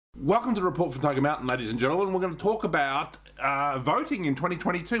Welcome to the Report from Tiger Mountain, ladies and gentlemen. We're going to talk about voting in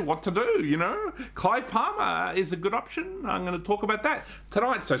 2022, what to do, you know. Clive Palmer is a good option. I'm going to talk about that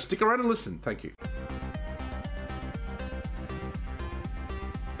tonight, so stick around and listen. Thank you.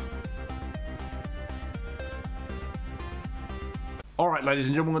 All right, ladies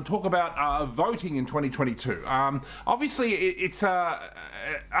and gentlemen, we're going to talk about voting in 2022. Obviously, it's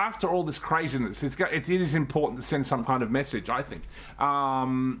after all this craziness, it is important to send some kind of message, I think,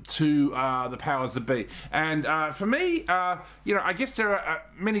 to the powers that be. And for me, you know, I guess there are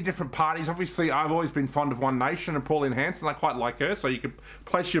many different parties. Obviously, I've always been fond of One Nation and Pauline Hanson. I quite like her, so you could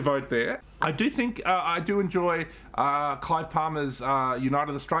place your vote there. I do think I do enjoy Clive Palmer's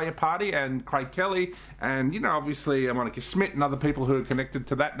United Australia Party and Craig Kelly, and, you know, obviously Monica Schmidt and other people who are connected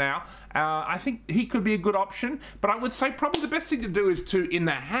to that now. I think he could be a good option, but I would say probably the best thing to do is to, in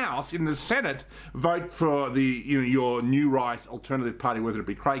the House, in the Senate, vote for your new right alternative party, whether it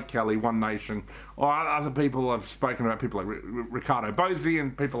be Craig Kelly, One Nation, or other people. I've spoken about people like Ricardo Bosi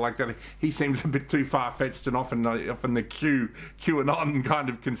and people like that. He seems a bit too far-fetched and often the QAnon kind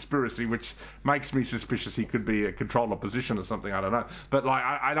of conspiracy, which makes me suspicious he could be a controlled opposition or something. I don't know, but like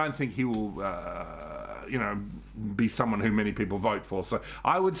I don't think he will, you know, be someone who many people vote for. So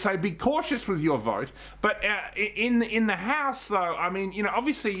I would say be cautious with your vote. But in the House, though, I mean, you know,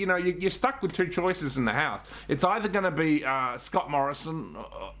 obviously, you know, you're stuck with two choices in the House. It's either going to be Scott Morrison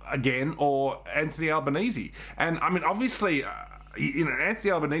again or Anthony Albanese. And I mean, obviously, you know,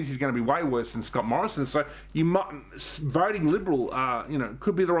 Anthony Albanese is going to be way worse than Scott Morrison, so voting Liberal, you know,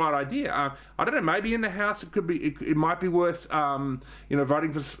 could be the right idea. I don't know. Maybe in the House it might be worth, you know,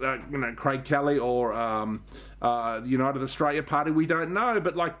 voting for you know, Craig Kelly or the United Australia Party. We don't know,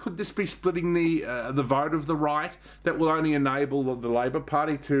 but like, could this be splitting the vote of the right that will only enable the Labor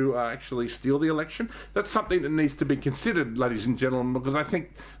Party to actually steal the election? That's something that needs to be considered, ladies and gentlemen, because I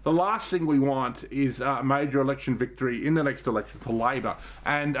think the last thing we want is a major election victory in the next election for Labor,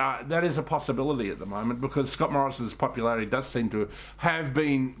 and that is a possibility at the moment because Scott Morrison's popularity does seem to have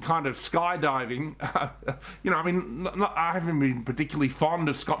been kind of skydiving. You know, I mean, I haven't been particularly fond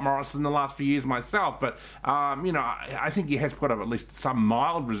of Scott Morrison the last few years myself, but you know, I think he has put up at least some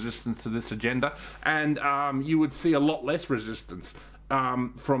mild resistance to this agenda, and you would see a lot less resistance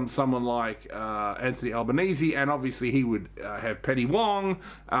from someone like Anthony Albanese, and obviously he would have Penny Wong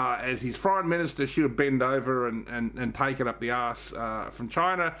as his foreign minister. She would bend over and take it up the arse from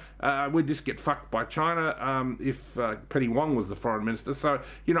China. We'd just get fucked by China if Penny Wong was the foreign minister. So,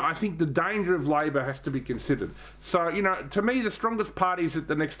 you know, I think the danger of Labor has to be considered. So, you know, to me, the strongest parties at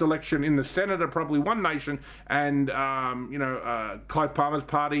the next election in the Senate are probably One Nation and, you know, Clive Palmer's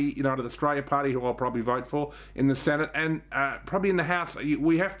party, United Australia Party, who I'll probably vote for in the Senate, and probably in the House.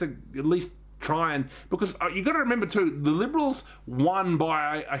 We have to at least try and, because you've got to remember too, the Liberals won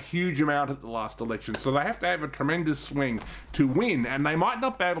by a huge amount at the last election, so they have to have a tremendous swing to win, and they might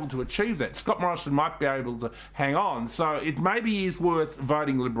not be able to achieve that. Scott Morrison might be able to hang on, so it maybe is worth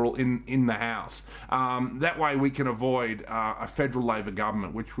voting Liberal in the House. That way we can avoid a federal Labor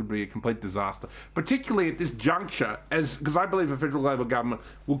government, which would be a complete disaster, particularly at this juncture, because I believe a federal Labor government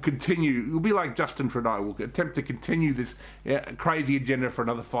will continue. It will be like Justin Trudeau, will attempt to continue this crazy agenda for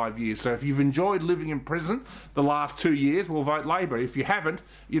another 5 years. So if you've enjoyed living in prison the last 2 years, we'll vote Labor. If you haven't,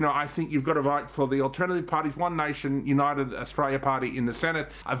 you know, I think you've got to vote for the alternative parties, One Nation, United Australia Party in the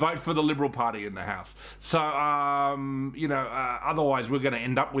Senate. I vote for the Liberal Party in the House. So, you know, otherwise we're going to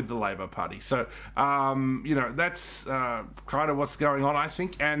end up with the Labor Party. So, you know, that's kind of what's going on, I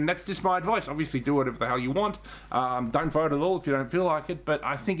think, and that's just my advice. Obviously, do whatever the hell you want. Don't vote at all if you don't feel like it, but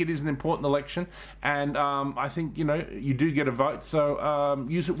I think it is an important election, and I think, you know, you do get a vote, so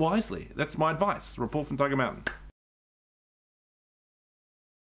use it wisely. That's my advice. Report from Tiger Mountain.